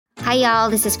Hi, y'all.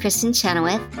 This is Kristen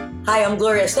Chenoweth. Hi, I'm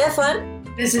Gloria Stefan.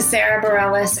 This is Sarah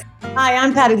Bareilles. Hi,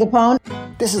 I'm Patty Lapone.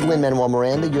 This is Lin-Manuel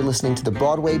Miranda. You're listening to the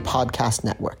Broadway Podcast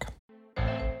Network.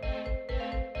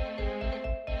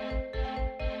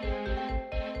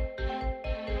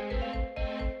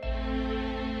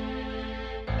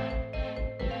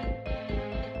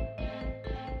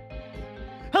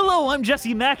 Hello, I'm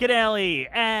Jesse McAnally,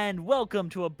 and welcome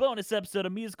to a bonus episode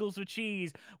of Musicals with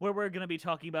Cheese, where we're going to be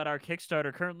talking about our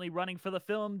Kickstarter currently running for the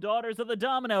film Daughters of the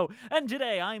Domino. And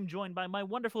today I'm joined by my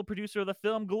wonderful producer of the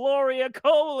film, Gloria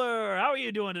Koehler. How are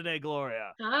you doing today,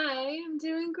 Gloria? Hi, I'm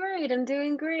doing great.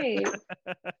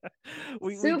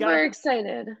 Super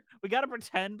excited. We got to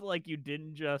pretend like you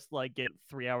didn't just get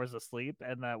 3 hours of sleep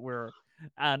and that we're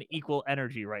on equal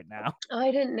energy right now. Oh, I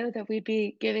didn't know that we'd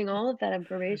be giving all of that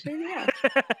information. Yeah.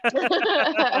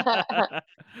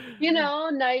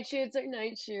 Night shoots are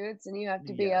night shoots, and you have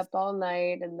to be up all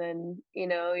night. And then,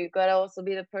 you've got to also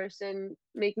be the person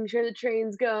making sure the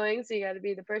train's going. So you got to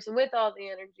be the person with all the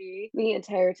energy the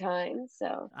entire time.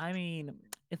 So, I mean,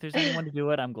 if there's anyone to do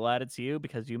it, I'm glad it's you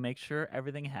because you make sure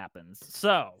everything happens.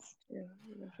 So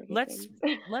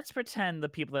let's pretend the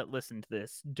people that listen to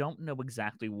this don't know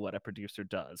exactly what a producer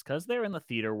does, because they're in the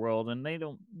theater world and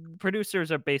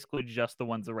producers are basically just the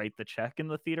ones that write the check in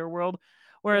the theater world.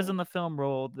 Whereas in the film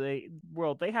world, they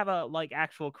have a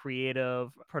actual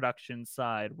creative production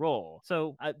side role.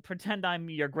 So pretend I'm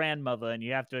your grandmother and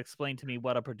you have to explain to me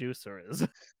what a producer is.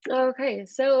 Okay,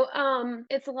 so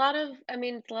it's a lot of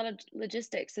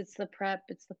logistics. It's the prep,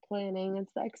 it's the planning,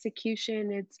 it's the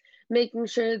execution, it's making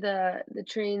sure the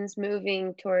train's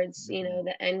moving towards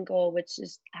the end goal, which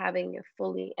is having a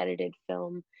fully edited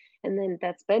film, and then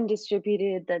that's been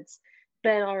distributed, that's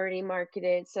been already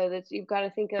marketed. So that you've got to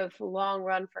think of long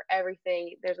run for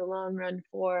everything. There's a long run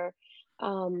for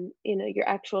your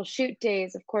actual shoot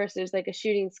days. Of course, there's a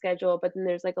shooting schedule, but then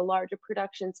there's a larger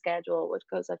production schedule, which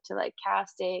goes up to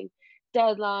casting,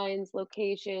 deadlines,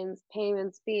 locations,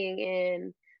 payments being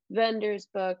in, vendors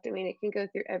booked. I mean, it can go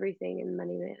through everything in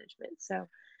money management. So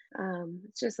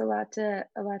it's just a lot to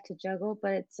juggle,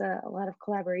 but it's a lot of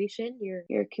collaboration.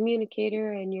 You're a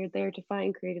communicator, and you're there to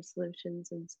find creative solutions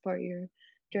and support your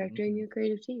director and your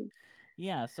creative team.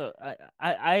 Yeah, so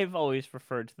I've always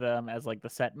referred to them as the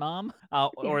set mom,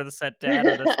 or the set dad,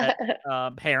 or the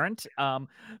set parent,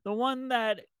 the one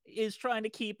that is trying to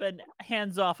keep a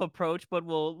hands-off approach, but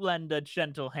will lend a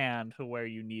gentle hand to where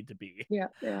you need to be. Yeah.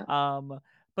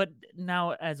 But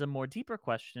now, as a more deeper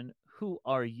question, who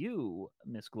are you,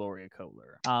 Miss Gloria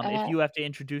Koehler? If you have to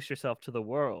introduce yourself to the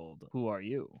world, who are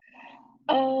you?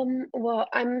 Well,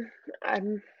 I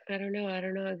don't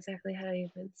know exactly how to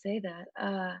even say that.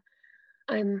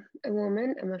 I'm a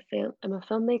woman. I'm a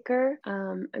filmmaker.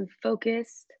 I'm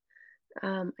focused.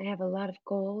 I have a lot of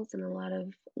goals and a lot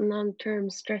of long-term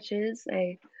stretches.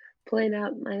 I plan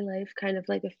out my life kind of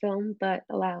like a film, but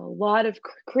allow a lot of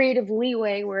creative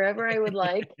leeway wherever I would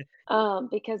like,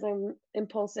 because I'm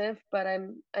impulsive, but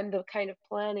I'm the kind of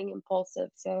planning impulsive.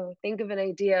 So think of an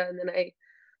idea, and then I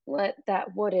let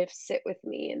that what if sit with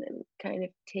me, and then kind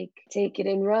of take it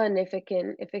and run if it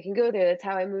can go there. That's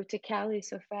how I moved to Cali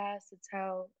so fast. It's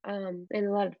how and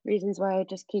a lot of reasons why I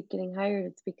just keep getting hired.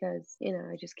 It's because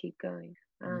I just keep going.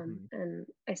 And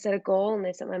I set a goal, and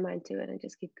I set my mind to it, and I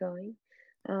just keep going.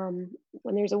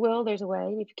 When there's a will, there's a way,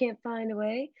 and if you can't find a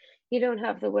way, you don't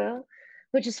have the will,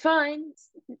 which is fine.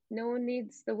 No one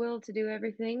needs the will to do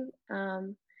everything,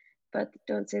 but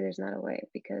don't say there's not a way,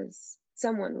 because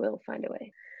someone will find a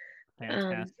way.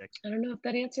 Fantastic. I don't know if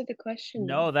that answered the question.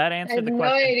 No, that answered the question.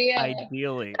 No idea.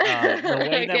 Ideally. The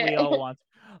way that we all want.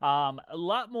 A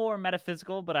lot more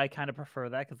metaphysical, but I kind of prefer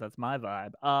that because that's my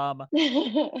vibe.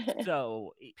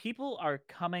 So people are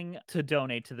coming to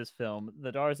donate to this film,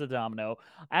 The Daughters of the Domino.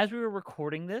 As we were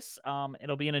recording this,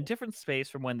 it'll be in a different space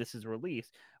from when this is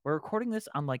released. We're recording this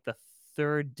on the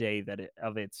third day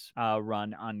of its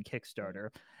run on Kickstarter.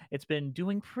 It's been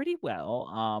doing pretty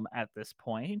well at this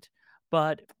point.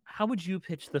 But how would you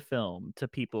pitch the film to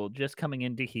people just coming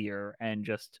in to hear and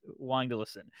just wanting to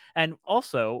listen? And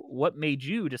also, what made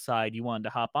you decide you wanted to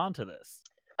hop onto this?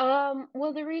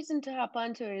 Well, the reason to hop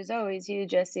onto it is always you,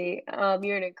 Jesse.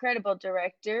 You're an incredible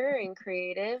director and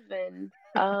creative, and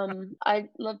I'd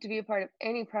love to be a part of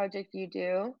any project you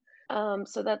do.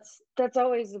 So that's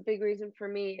always a big reason for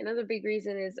me. Another big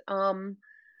reason is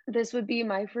this would be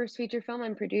my first feature film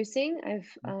I'm producing. I've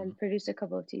produced a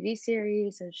couple of TV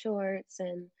series and shorts,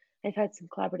 and I've had some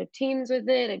collaborative teams with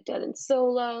it. I've done it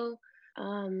solo.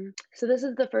 So this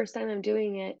is the first time I'm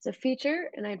doing it. It's a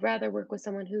feature, and I'd rather work with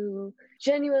someone who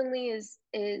genuinely is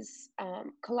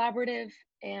collaborative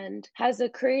and has a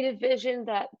creative vision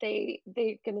that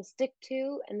they're gonna stick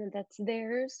to, and then that's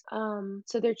theirs.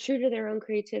 So they're true to their own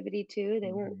creativity too.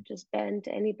 They won't just bend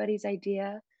to anybody's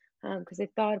idea, because they've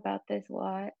thought about this a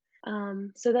lot.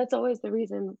 So that's always the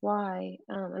reason why.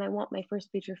 And I want my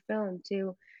first feature film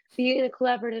to be in a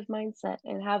collaborative mindset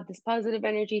and have this positive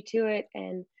energy to it,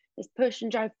 and just push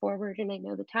and drive forward. And I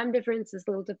know the time difference is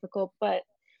a little difficult, but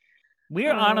We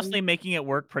are honestly making it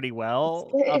work pretty well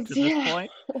up it's to this yeah.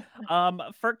 point.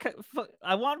 For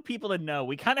I want people to know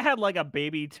we kind of had like a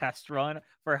baby test run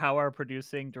for how our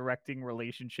producing directing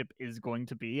relationship is going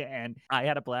to be, and I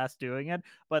had a blast doing it.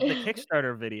 But the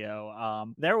Kickstarter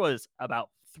video, there was about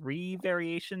 3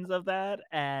 variations of that,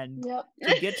 and Yep.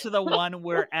 to get to the one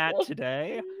we're at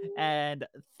today, and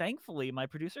thankfully my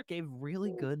producer gave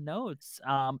really good notes.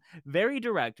 Very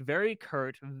direct, very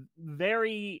curt,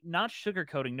 very not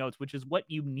sugarcoating notes, which is what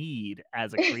you need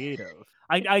as a creative.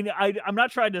 I'm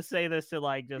not trying to say this to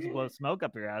like just blow smoke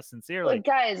up your ass. Sincerely, Like,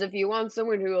 guys, if you want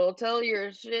someone who will tell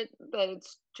your shit that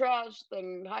it's trash,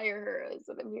 then hire her, is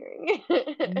what I'm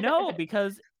hearing. no,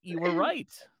 because you were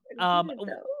right. It's good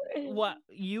though. What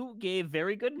you gave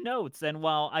very good notes, and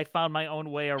while I found my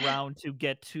own way around to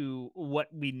get to what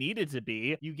we needed to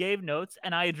be, you gave notes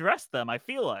and I addressed them. I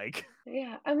feel like.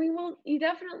 Yeah, I mean, well, you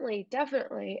definitely,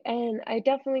 and I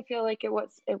definitely feel like it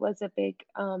was a big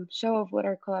show of what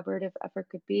our collaborative effort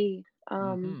could be.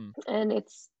 Hmm. And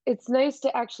it's nice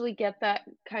to actually get that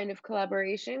kind of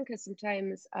collaboration, because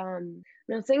sometimes I'm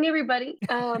not saying everybody,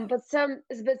 but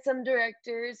some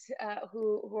directors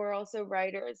who are also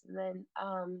writers, and then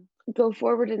go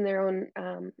forward in their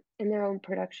own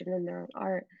production, in their own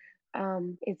art.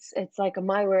 It's like a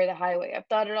my way or the highway. I've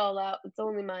thought it all out. It's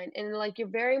only mine. And like you're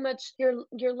very much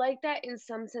you're like that in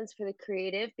some sense for the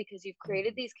creative, because you've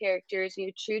created these characters and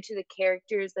you're true to the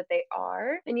characters that they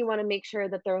are, and you want to make sure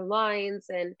that their lines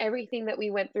and everything that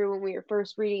we went through when we were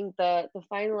first reading the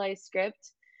finalized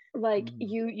script, like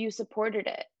you supported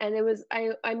it. And it was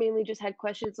I mainly just had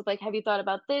questions of like, have you thought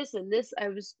about this and this? I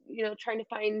was, trying to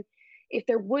find if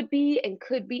there would be and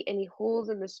could be any holes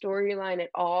in the storyline at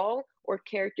all, or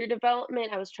character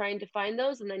development. I was trying to find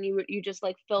those, and then you just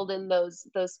like filled in those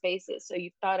spaces. So you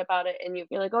thought about it, and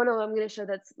you're like, oh no, I'm going to show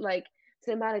that's like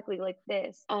cinematically like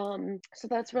this. So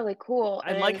that's really cool,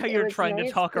 I like and how it you're was trying to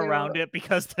nice talk to. around it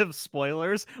because of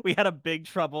spoilers. We had a big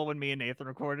trouble when me and Nathan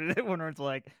recorded it when it's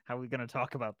like, how are we going to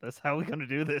talk about this? How are we going to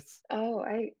do this? Oh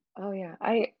yeah,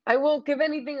 I won't give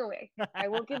anything away. I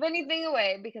won't give anything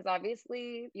away, because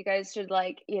obviously you guys should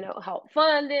like, help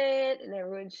fund it, and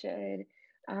everyone should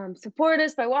support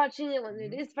us by watching it when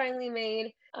it is finally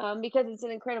made, because it's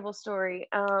an incredible story.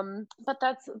 But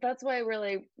that's why I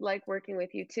really like working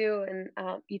with you too.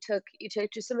 And you took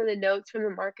just some of the notes from the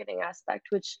marketing aspect,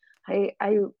 which I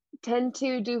tend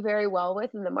to do very well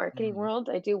with in the marketing world.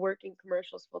 I do work in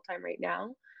commercials full time right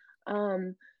now.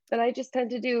 Um, but I just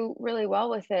tend to do really well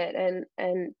with it,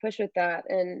 and push with that.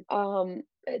 And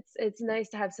it's nice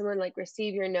to have someone like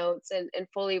receive your notes, and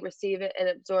fully receive it and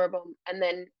absorb them, and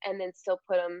then still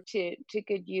put them to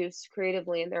good use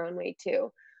creatively in their own way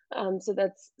too. So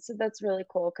that's really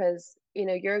cool, because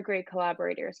you're a great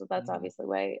collaborator. So that's obviously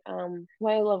why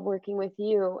I love working with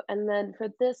you. And then for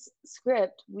this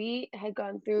script, we had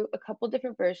gone through a couple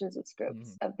different versions of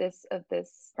scripts of this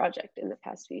project in the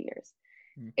past few years.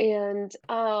 And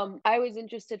I was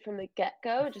interested from the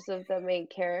get-go, just of the main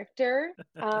character,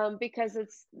 because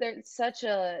there's such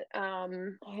a how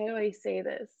do I say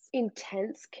this,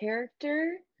 intense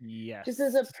character just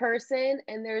as a Yes. person,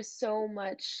 and there's so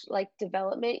much like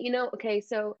development. Okay,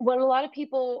 so what a lot of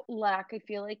people lack, I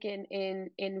feel like,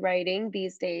 in writing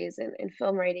these days, and in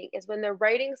film writing, is when they're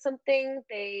writing something,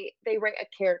 they write a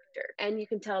character, and you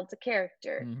can tell it's a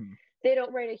character. They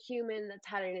don't write a human that's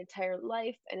had an entire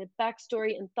life and a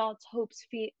backstory and thoughts, hopes,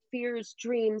 fears,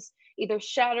 dreams, either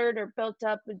shattered or built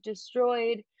up and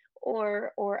destroyed,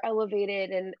 or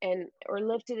elevated and or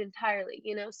lifted entirely.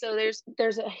 So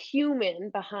there's a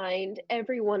human behind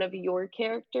every one of your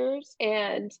characters,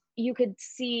 and you could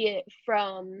see it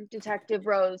from Detective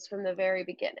Rose from the very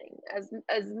beginning. As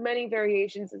many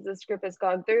variations as the script has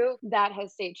gone through, that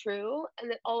has stayed true,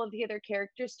 and that all of the other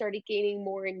characters started gaining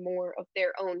more and more of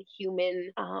their own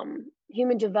human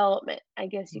development, I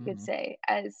guess you could say,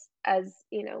 as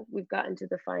we've gotten to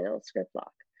the final script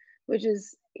block, which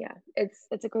is, yeah,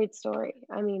 it's a great story.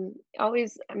 I mean,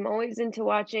 I'm always into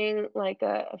watching like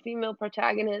a female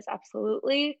protagonist,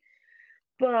 absolutely,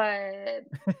 but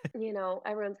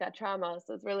everyone's got trauma,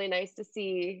 so it's really nice to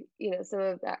see some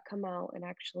of that come out, and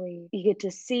actually you get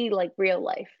to see like real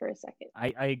life for a second.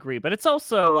 I agree, but it's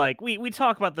also like we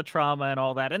talk about the trauma and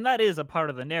all that, and that is a part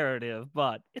of the narrative,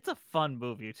 but it's a fun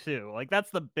movie too. Like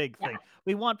that's the big Yeah. thing.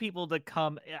 We want people to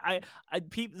come.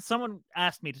 Someone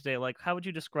asked me today, like, how would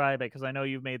you describe it? Because I know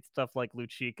you've made stuff like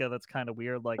Luchica that's kind of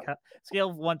weird. Like, scale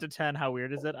of 1 to 10, how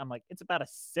weird is it? I'm like, it's about a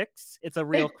 6. It's a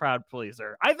real crowd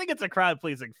pleaser. I think it's a crowd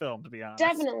pleasing film, to be honest.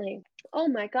 Definitely. Oh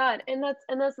my god. And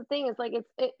that's the thing, is like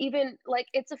even like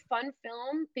it's a fun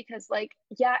film because like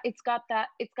yeah, it's got that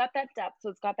depth, so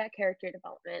it's got that character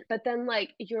development. But then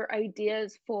like your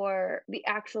ideas for the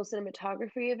actual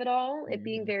cinematography of it all, it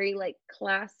being very like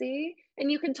classy,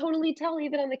 and you can totally tell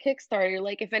even on the Kickstarter.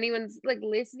 Like if anyone's like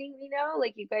listening,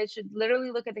 like you guys should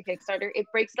literally look at the Kickstarter. It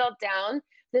breaks it all down.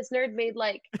 This nerd made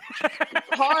like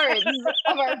cards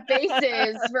of our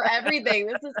faces for everything.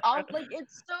 This is all like,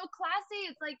 it's so classy.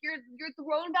 It's like you're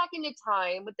thrown back into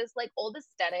time with this like old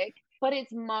aesthetic, but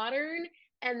it's modern,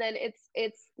 and then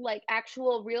it's like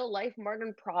actual real life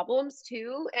modern problems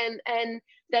too, and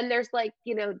then there's like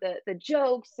the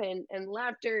jokes and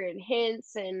laughter and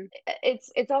hints, and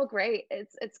it's all great.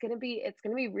 It's gonna be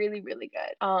really really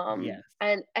good. Yes.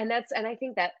 And I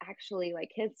think that actually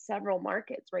like hits several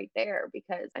markets right there,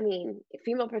 because I mean,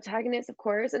 female protagonist, of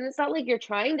course, and it's not like you're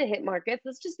trying to hit markets.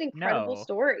 It's just an incredible No, it's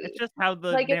story. just how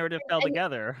the Like narrative fell and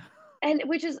together. and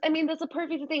which is, I mean, that's a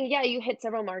perfect thing. Yeah, you hit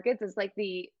several markets is like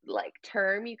the like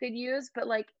term you could use, but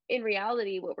like in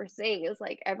reality, what we're saying is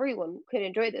like everyone could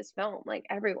enjoy this film, like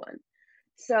everyone.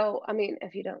 So, I mean,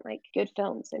 if you don't like good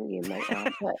films, then you might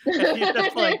not, but If you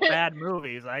just like bad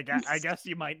movies, I guess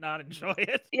you might not enjoy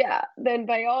it. yeah, then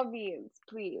by all means,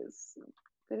 please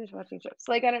finish watching shows.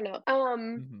 Like, I don't know.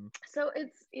 So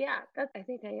it's, yeah, that's, I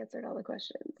think I answered all the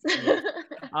questions. Yes.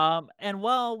 And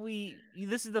while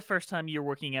this is the first time you're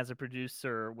working as a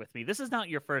producer with me. This is not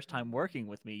your first time working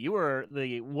with me. You were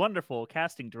the wonderful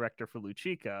casting director for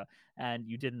Luchica, and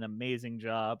you did an amazing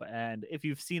job. And if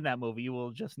you've seen that movie, you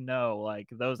will just know like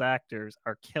those actors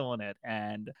are killing it,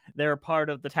 and they're a part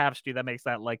of the tapestry that makes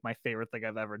that like my favorite thing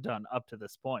I've ever done up to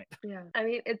this point. Yeah, I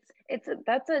mean,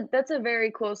 that's a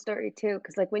very cool story too,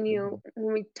 because like when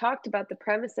we talked about the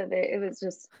premise of it, it was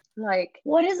just like,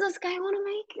 what does this guy want to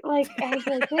make? Like, I was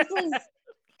like, this is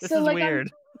This so is like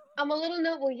weird. I'm a little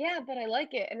well, yeah, but I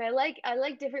like it, and I like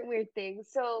different weird things.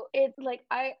 So it like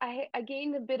I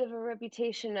gained a bit of a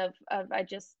reputation of I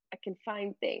can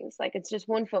find things, like it's just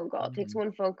one phone call. It takes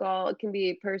one phone call. It can be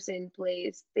a person,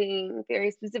 place, thing,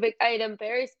 very specific item,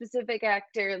 very specific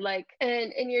actor, like,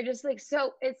 and you're just like,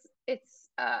 so it's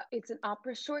an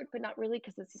opera short, but not really,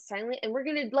 because it's a silent, and we're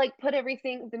gonna like put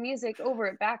everything, the music over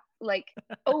it, back like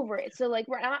over it, so like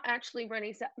we're not actually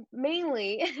running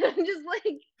mainly.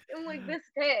 I'm like, this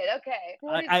kid, okay,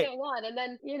 what is I going on? And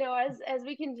then, as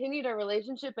we continued our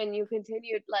relationship, and you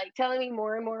continued like telling me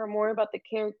more and more and more about the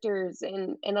characters,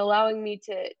 and allowing me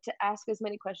to ask as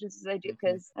many questions as I do,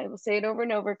 because I will say it over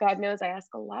and over, God knows I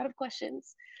ask a lot of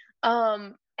questions.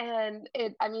 And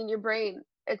I mean, your brain,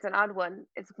 it's an odd one.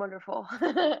 It's wonderful.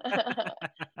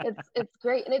 It's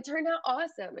great, and it turned out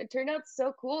awesome. It turned out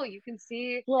so cool. You can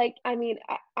see, like, I mean,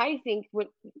 I think what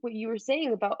you were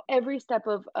saying about every step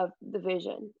of the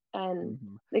vision, and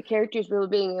the characters really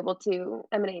being able to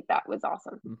emanate that was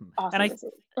awesome. And Awesome to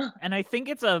see. and I think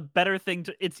it's a better thing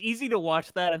it's easy to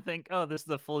watch that and think, oh, this is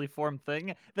a fully formed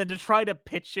thing, than to try to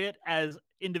pitch it as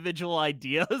individual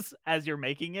ideas as you're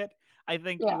making it. I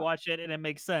think you Yeah, watch it and it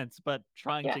makes sense, but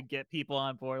trying yeah, to get people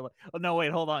on board, like, oh no,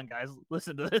 wait, hold on, guys,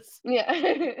 listen to this. yeah.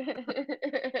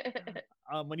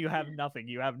 When you have nothing,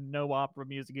 you have no opera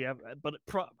music, but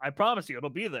I promise you, it'll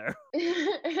be there.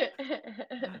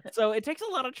 So it takes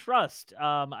a lot of trust.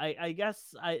 I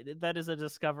guess that is a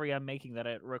discovery I'm making, that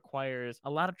it requires a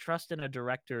lot of trust in a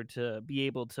director to be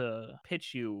able to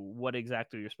pitch you what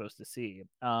exactly you're supposed to see.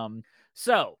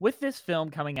 So with this film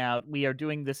coming out, we are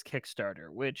doing this Kickstarter,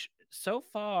 which so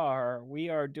far we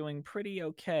are doing pretty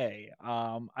okay.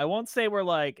 I won't say we're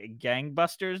like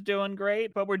gangbusters doing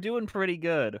great, but we're doing pretty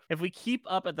good. If we keep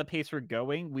up at the pace we're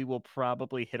going, we will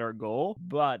probably hit our goal,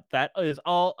 but that is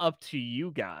all up to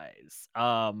you guys.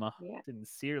 Yeah.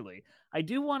 Sincerely. I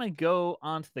do want to go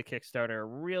onto the Kickstarter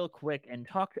real quick and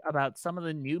talk about some of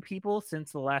the new people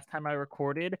since the last time I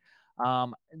recorded,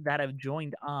 that have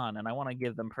joined on, and I want to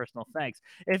give them personal thanks.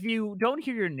 If you don't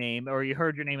hear your name, or you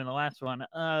heard your name in the last one,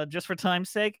 just for time's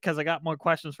sake, because I got more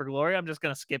questions for Gloria, I'm just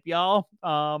gonna skip y'all.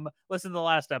 Listen to the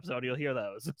last episode, you'll hear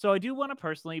those. So I do want to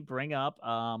personally bring up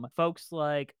folks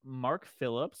like Mark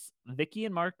Phillips, Vicky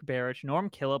and Mark Barish, Norm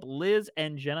Killip, Liz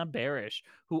and Jenna Barish,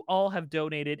 who all have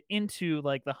donated into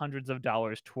like the hundreds of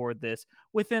dollars toward this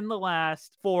within the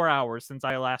last 4 hours since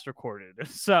I last recorded.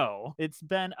 So it's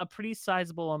been a pretty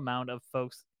sizable amount of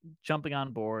folks jumping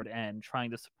on board and trying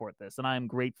to support this, and I am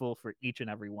grateful for each and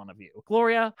every one of you.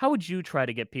 Gloria, how would you try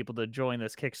to get people to join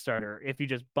this Kickstarter if you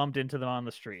just bumped into them on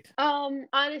the street?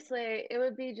 Honestly, it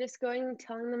would be just going and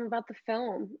telling them about the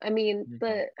film. I mean,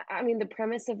 the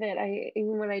premise of it,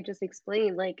 even what I just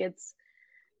explained, like it's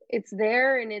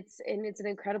there, and it's an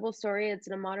incredible story. It's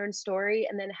a modern story,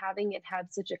 and then having it have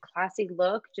such a classy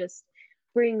look just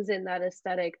brings in that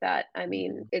aesthetic that, I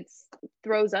mean, it's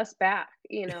throws us back,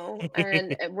 and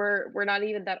we're not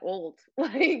even that old.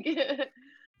 Like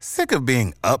Sick of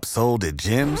being upsold at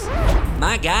gyms?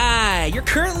 My guy, you're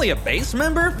currently a base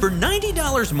member? For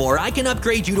 $90 more, I can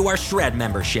upgrade you to our Shred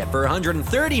membership. For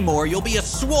 $130 more, you'll be a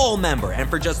Swole member. And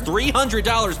for just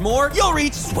 $300 more, you'll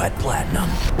reach Sweat Platinum.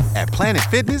 At Planet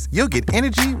Fitness, you'll get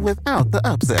energy without the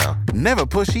upsell. Never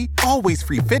pushy, always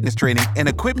free fitness training and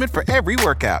equipment for every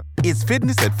workout. It's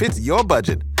fitness that fits your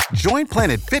budget. Join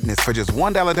Planet Fitness for just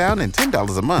 $1 down and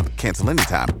 $10 a month. Cancel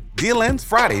anytime. Deal ends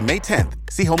Friday, May 10th.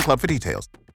 See Home Club for details.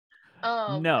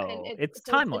 No, it's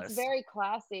timeless. It's very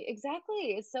classy.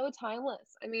 Exactly. It's so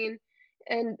timeless. I mean,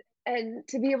 and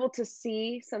to be able to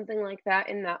see something like that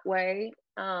in that way,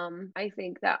 I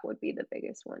think that would be the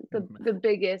biggest one. The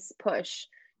biggest push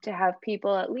to have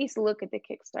people at least look at the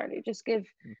Kickstarter. Just give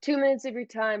 2 minutes of your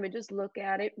time and just look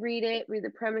at it, read the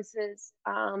premises,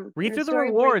 read through the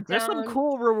rewards. There's some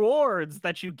cool rewards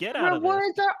that you get out of this.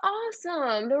 Rewards are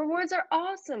awesome. The rewards are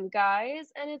awesome, guys.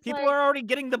 And it's people are already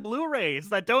getting the Blu-rays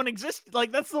that don't exist.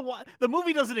 Like that's the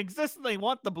movie doesn't exist and they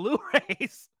want the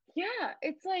Blu-rays. Yeah,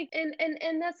 it's like,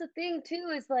 and that's the thing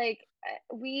too, is like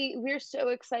we're so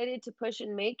excited to push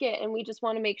and make it, and we just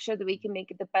want to make sure that we can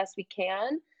make it the best we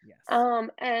can. Yes.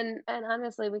 And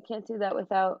honestly, we can't do that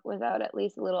without at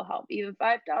least a little help. Even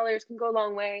 $5 can go a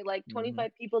long way. Like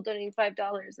 25 people donating $5,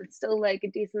 it's still like a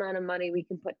decent amount of money we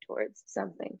can put towards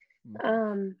something.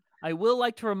 I will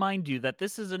like to remind you that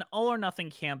this is an all or nothing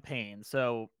campaign.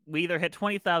 So we either hit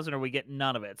 20,000 or we get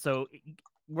none of it. So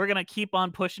we're going to keep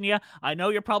on pushing you. I know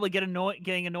you're probably getting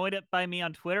annoyed by me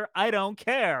on Twitter. I don't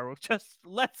care. Just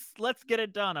let's get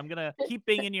it done. I'm going to keep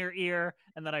being in your ear.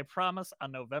 And then I promise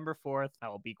on November 4th, I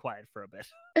will be quiet for a bit.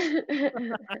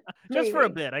 Just for a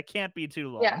bit. I can't be too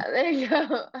long. Yeah, there you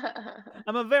go.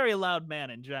 I'm a very loud man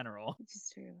in general.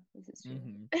 This is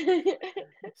true.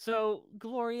 So,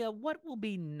 Gloria, what will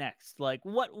be next? Like,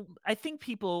 I think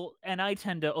people, and I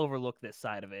tend to overlook this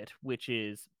side of it, which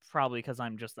is probably because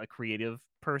I'm just a creative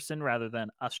person rather than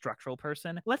a structural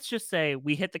person. Let's just say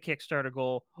we hit the Kickstarter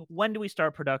goal. When do we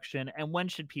start production, and when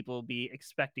should people be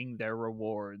expecting their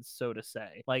rewards, so to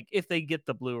say? Like, if they get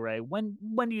the Blu-ray, when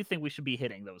do you think we should be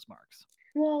hitting those marks?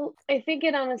 Well, I think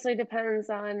it honestly depends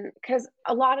on, because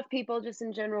a lot of people, just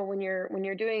in general, when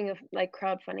you're doing a like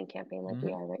crowdfunding campaign like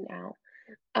we are right now,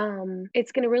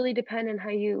 it's going to really depend on how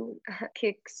you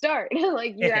kickstart,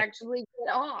 like you actually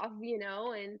get off,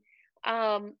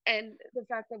 and the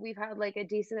fact that we've had like a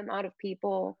decent amount of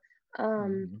people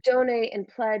donate and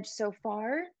pledge so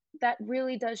far, that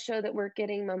really does show that we're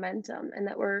getting momentum and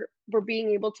that we're being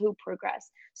able to progress.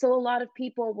 So a lot of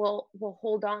people will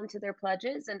hold on to their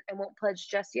pledges and won't pledge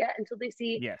just yet until they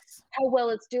see how well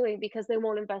it's doing, because they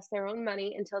won't invest their own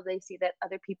money until they see that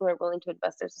other people are willing to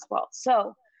invest theirs as well.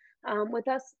 So with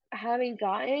us having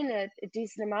gotten a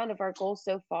decent amount of our goals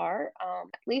so far,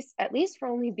 at least for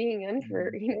only being in for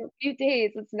a few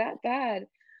days, it's not bad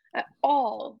at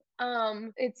all.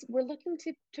 We're looking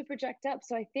to project up,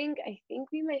 so I think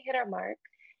we might hit our mark.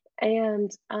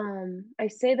 And I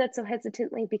say that so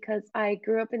hesitantly because I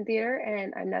grew up in theater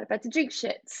and I'm not about to jinx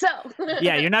shit. So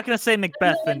yeah, you're not gonna say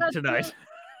Macbeth tonight.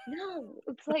 No,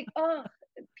 it's like,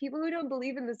 people who don't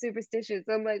believe in the superstitions,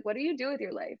 I'm like, what do you do with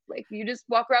your life? Like, you just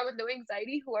walk around with no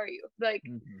anxiety? Who are you? Like,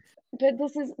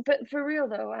 but for real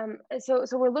though, so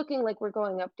we're looking like we're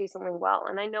going up decently well,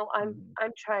 and I know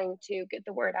I'm trying to get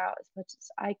the word out as much as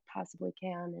I possibly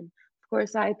can, and of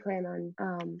course I plan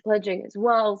on pledging as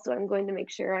well, so I'm going to make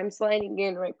sure I'm sliding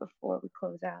in right before we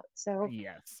close out. So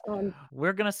yes,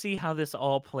 we're gonna see how this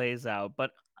all plays out,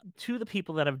 but to the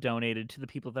people that have donated, to the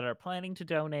people that are planning to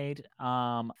donate,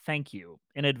 thank you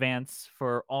in advance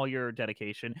for all your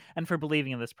dedication and for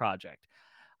believing in this project.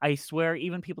 I swear,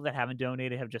 even people that haven't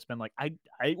donated have just been like, I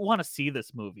want to see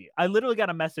this movie. I literally got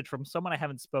a message from someone I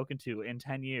haven't spoken to in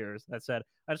 10 years that said,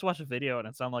 I just watched a video and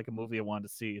it sounded like a movie I wanted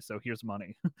to see, so here's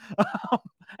money.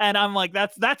 And I'm like,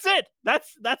 that's it.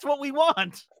 That's what we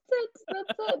want.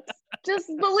 That's it. Just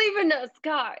believe in us,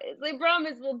 guys. I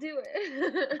promise we'll do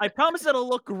it. I promise it'll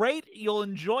look great. You'll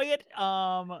enjoy it.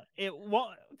 It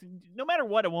won't. No matter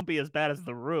what, it won't be as bad as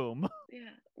The Room. Yeah.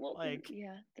 Well, Like,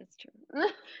 yeah, that's true.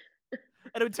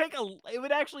 and it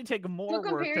would actually take more Don't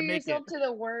work compare to make yourself it. to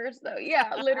the worst, though.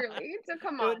 Yeah, literally. So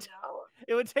come It on would, now.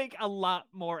 it would take a lot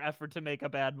more effort to make a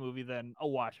bad movie than a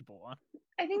watchable one.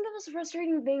 I think the most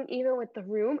frustrating thing, even with The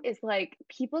Room, is like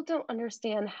people don't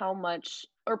understand how much,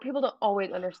 or people don't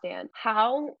always understand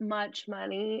how much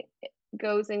money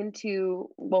goes into,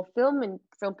 well, film and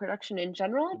film production in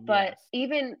general, but Yes.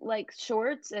 even like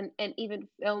shorts and even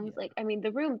films. Yeah. Like, I mean,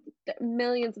 The Room,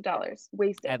 millions of dollars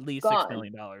wasted, At least $6 gone.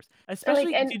 million. Like,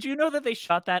 Especially, and did you know that they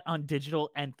shot that on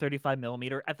digital and 35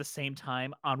 millimeter at the same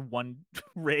time on one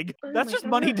rig? oh That's my just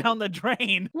money God, down the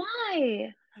drain.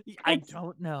 why? I It's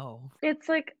don't know. It's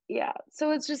like, yeah.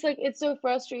 So it's just like it's so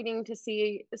frustrating to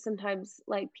see sometimes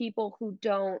like people who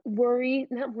don't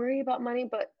not worry about money,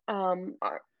 but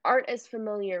aren't as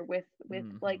familiar with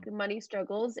like Mhm. money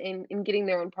struggles in getting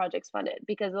their own projects funded,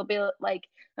 because there'll be like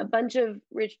a bunch of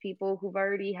rich people who've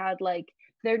already had like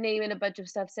their name in a bunch of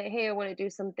stuff say, hey, I want to do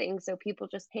something, so people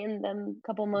just hand them a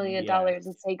couple $1 million and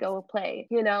Yes. say go play,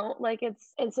 like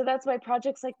it's. And so that's why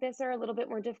projects like this are a little bit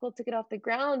more difficult to get off the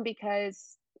ground,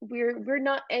 because we're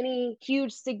not any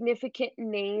huge significant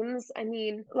names. I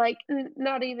mean, like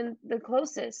not even the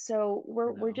closest. So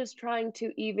we're No. just trying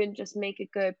to even just make a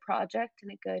good project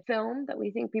and a good film that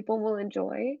we think people will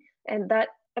enjoy, and that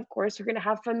of course we're going to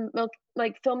have fun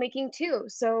like filmmaking too.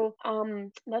 So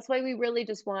that's why we really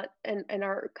just want, and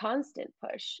our constant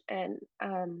push and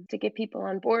to get people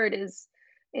on board is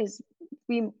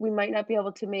we might not be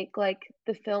able to make like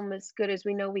the film as good as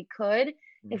we know we could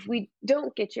if Mhm. we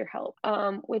don't get your help,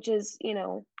 which is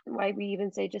why we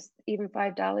even say just even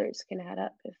 $5 can add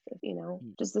up, if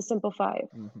just a simple five.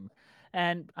 Mhm.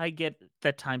 And I get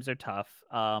that times are tough.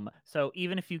 So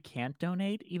even if you can't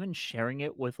donate, even sharing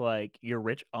it with like your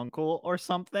rich uncle or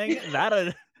something,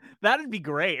 that'd be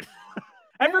great. Yeah.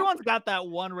 Everyone's got that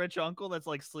one rich uncle that's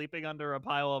like sleeping under a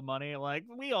pile of money. Like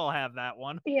we all have that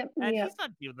one. Yep. And Yep. he's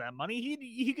not using that money.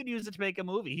 He could use it to make a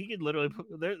movie. He could literally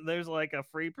there's like a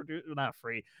not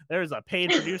free. There's a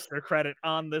paid producer credit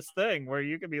on this thing where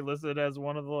you can be listed as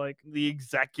one of the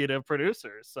executive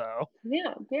producers. So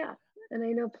Yeah. Yeah. And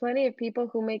I know plenty of people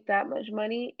who make that much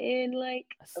money in like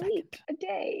a a week, second. a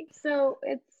day. So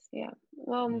it's, yeah.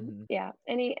 Well, Mhm. yeah.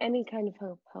 Any kind of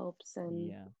hope helps, and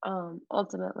Yeah.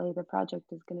 ultimately the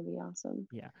project is going to be awesome.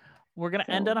 Yeah. We're gonna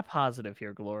end So on a positive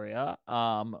here, Gloria.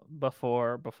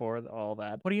 Before all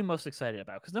that, what are you most excited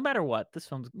about? Because no matter what,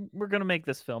 we're gonna make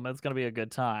this film. It's gonna be a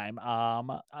good time.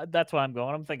 That's why I'm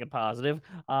going. I'm thinking positive.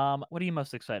 What are you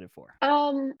most excited for?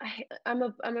 I'm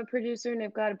a producer and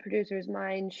I've got a producer's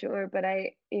mind, sure, but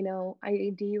I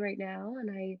AD right now, and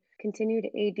I continue to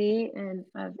AD, and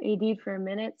I've AD'd for a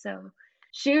minute, so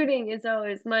shooting is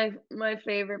always my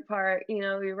favorite part.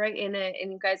 You're right in it,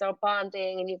 and you guys are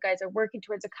bonding, and you guys are working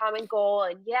towards a common goal,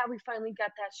 and yeah, we finally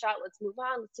got that shot. Let's move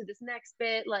on. Let's do this next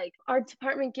bit. Like art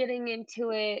department getting into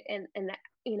it, and the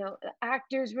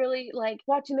actors really like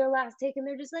watching their last take, and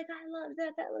they're just like, I love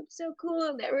that. That looks so cool.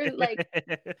 And they're really like,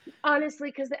 honestly,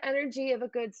 because the energy of a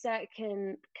good set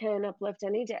can uplift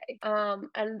any day.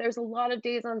 And there's a lot of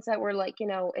days on set where like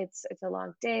it's a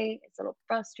long day, it's a little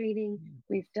frustrating.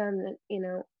 We've done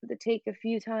the take a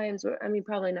few times. I mean,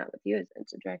 probably not with you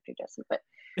as a director, Jesse, but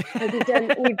like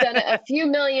we've done it a few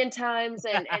million times,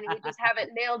 and we just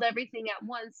haven't nailed everything at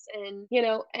once. And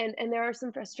and there are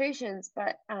some frustrations,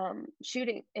 but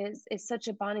shooting is such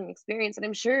a bonding experience. And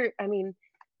I'm sure, I mean,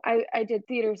 I did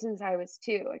theater since I was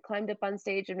 2. I climbed up on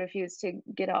stage and refused to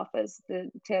get off, as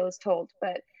the tale is told.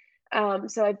 But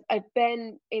so I've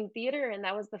been in theater, and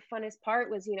that was the funnest part,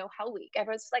 was Hell Week.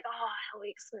 Everyone's just like, oh, Hell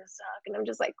Week's gonna suck, and I'm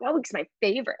just like, Hell Week's my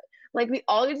favorite. Like we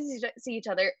all get to see each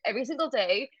other every single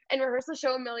day and rehearse the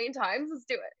show a million times. Let's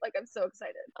do it. Like I'm so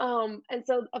excited. And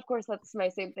so of course that's my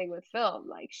same thing with film,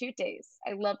 like shoot days.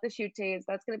 I love the shoot days.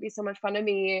 That's gonna be so much fun to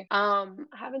me. I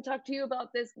haven't talked to you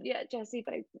about this yet, Jesse,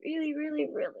 but I really, really,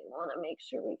 really want to make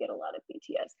sure we get a lot of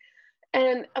BTS.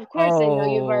 And of course, I know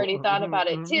you've already thought about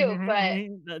it too,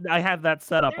 but I have that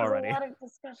set up there's a already. lot of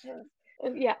discussions.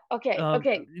 Yeah. Okay.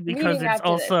 Okay. Because Meeting it's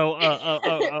after this. also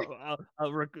a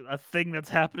thing that's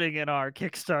happening in our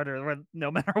Kickstarter where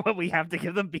no matter what, we have to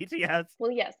give them BTS.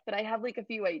 Well, yes, but I have like a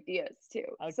few ideas too.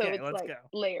 So Okay, it's let's like go.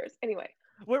 layers. Anyway,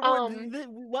 Um,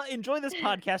 Well, enjoy this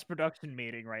podcast production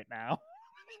meeting right now.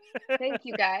 Thank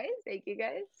you guys. Thank you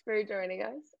guys for joining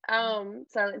us.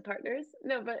 Silent partners.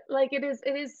 No, but like it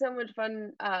is so much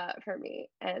fun for me.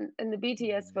 And the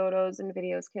BTS photos and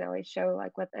videos can always show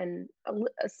like what and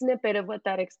a snippet of what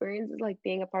that experience is like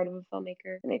being a part of a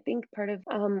filmmaker. And I think part of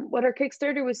what our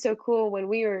Kickstarter was so cool when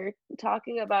we were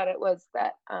talking about it was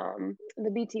that the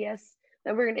BTS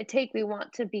that we're going to take, we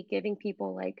want to be giving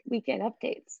people like weekend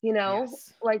updates,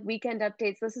 Yes. like weekend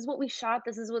updates. This is what we shot.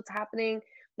 This is what's happening.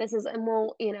 This is, and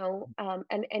we'll,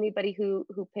 and anybody who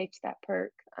pitched that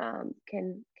perk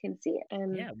can see it.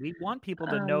 And Yeah, we want people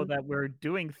to know that we're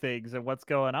doing things and what's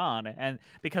going on. And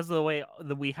because of the way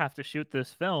that we have to shoot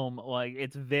this film, like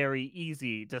it's very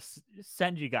easy to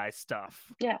send you guys stuff.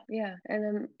 yeah,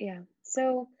 and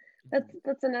so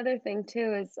that's another thing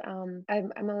too is I'm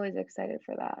always excited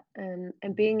for that and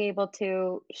being able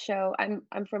to show I'm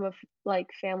from a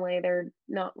like family, they're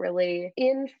not really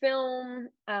in film,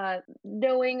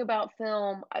 knowing about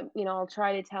film. I'll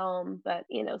try to tell them, but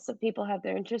some people have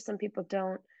their interest, some people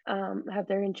don't have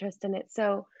their interest in it.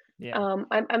 So Yeah.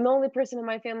 I'm the only person in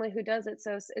my family who does it,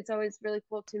 so it's always really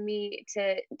cool to me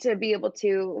to be able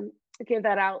to give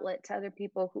that outlet to other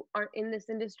people who aren't in this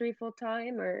industry full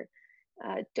time or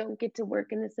don't get to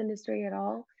work in this industry at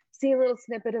all. See a little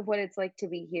snippet of what it's like to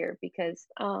be here because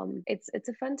it's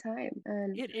a fun time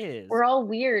and It is. we're all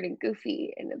weird and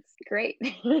goofy and it's great.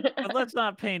 But let's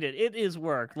not paint it. It is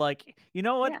work. Like, you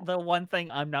know what? Yeah. The one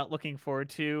thing I'm not looking forward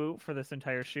to for this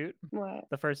entire shoot? What?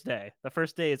 The first day. The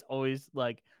first day is always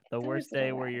like the It's worst always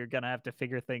day where bad. you're gonna have to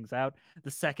figure things out.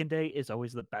 The second day is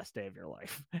always the best day of your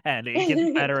life, and it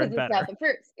gets better and 'Cause it's not better. the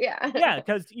first. Yeah. Yeah,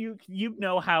 because you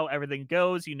know how everything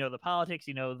goes. You know the politics.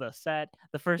 You know the set.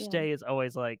 The first Yeah. day is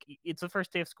always like it's the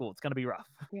first day of school. It's gonna be rough.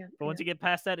 Yeah. But once you get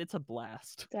past that, it's a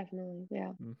blast. Definitely.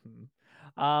 Yeah.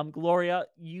 Gloria,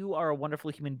 you are a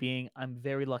wonderful human being. I'm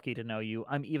very lucky to know you.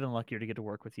 I'm even luckier to get to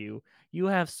work with you. You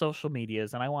have social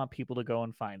medias, and I want people to go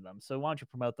and find them. So why don't you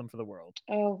promote them for the world?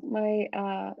 Oh, my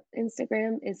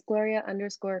Instagram is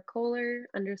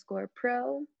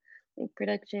Gloria_Koehler_pro. Like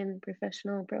production,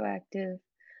 professional, proactive.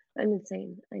 I'm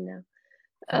insane, I know.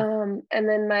 And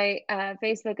then my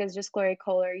Facebook is just Gloria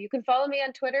Koehler. You can follow me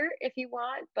on Twitter if you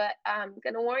want, but I'm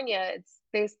gonna warn you, it's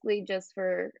basically just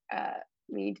for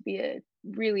me to be a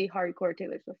really hardcore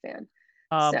Taylor Swift fan.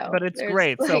 So But it's there's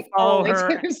great. So like follow only her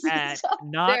Taylor Swift at stuff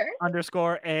not there.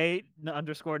 underscore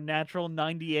natural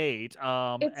 98. It's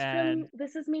And from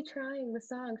This Is Me Trying, the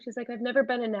song. She's like, I've never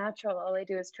been a natural. All I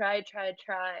do is try, try,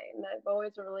 try. And I've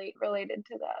always related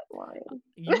to that line.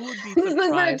 you would be This is not a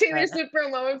surprised Taylor that Swift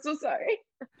promo. I'm so sorry.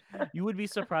 you would be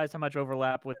surprised how much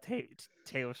overlap with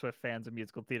Taylor Swift fans and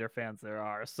musical theater fans there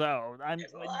are. So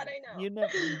There's a lot, I know. you know,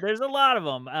 there's a lot of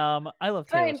them. I love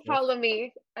Taylor Fine, Swift. follow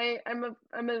me. I'm a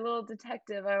little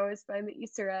detective. I always find the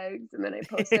Easter eggs and then I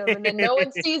post them and then no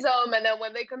one sees them and then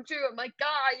when they come true, I'm like,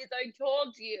 guys, I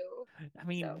told you. I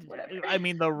mean, So, whatever.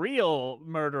 the real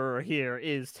murderer here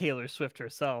is Taylor Swift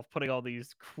herself, putting all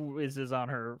these quizzes on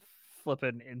her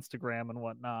flipping Instagram and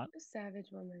whatnot.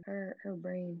 Savage woman. Her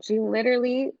brain. She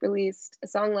literally released a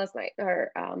song last night,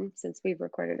 or since we've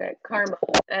recorded it, Karma.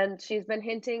 And she's been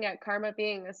hinting at Karma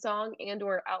being a song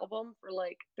and/or album for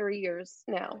like 3 years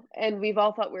now. And we've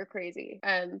all thought we're crazy.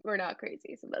 And we're not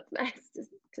crazy, so that's nice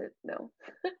to know.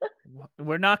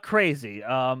 We're not crazy.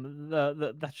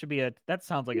 That should be that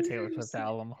sounds like a Taylor Swift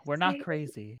album. We're not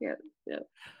crazy. Yeah,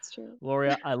 it's true.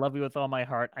 Gloria, I love you with all my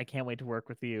heart. I can't wait to work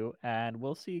with you, and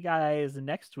we'll see you guys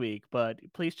next week. But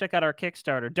please check out our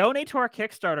Kickstarter. Donate to our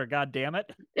Kickstarter, god damn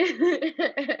it.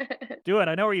 Do it.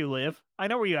 I know where you live. I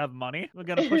know where you have money. We're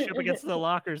gonna push you up against the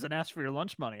lockers and ask for your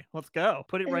lunch money. Let's go.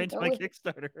 Put it right into my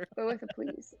Kickstarter. Go with it,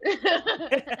 please.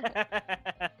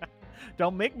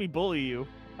 Don't make me bully you.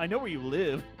 I know where you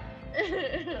live.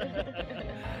 Thank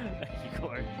you,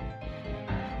 Gloria.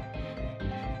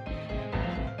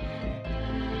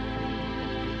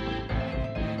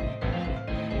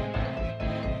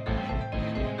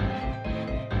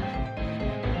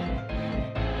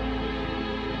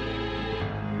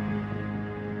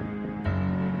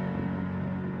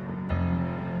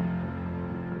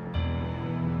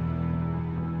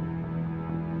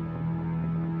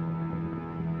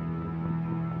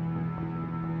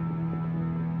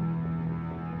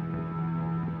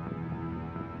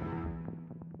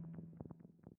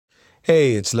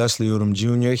 Hey, it's Leslie Odom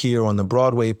Jr. here on the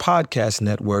Broadway Podcast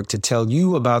Network to tell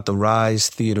you about the Rise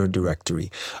Theater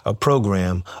Directory, a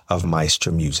program of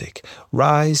Maestro Music.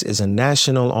 Rise is a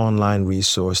national online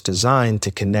resource designed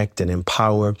to connect and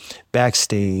empower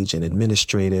backstage and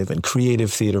administrative and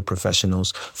creative theater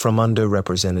professionals from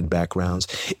underrepresented backgrounds.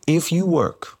 If you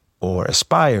work or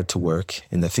aspire to work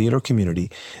in the theater community,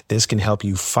 this can help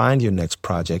you find your next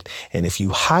project. And if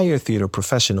you hire theater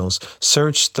professionals,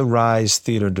 search the Rise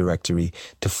Theater Directory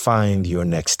to find your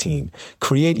next team.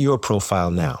 Create your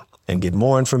profile now and get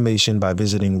more information by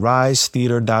visiting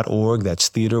risetheater.org. That's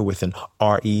theater with an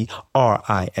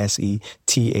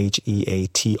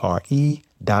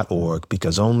RERISETHEATRE.org,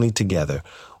 because only together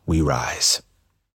we rise.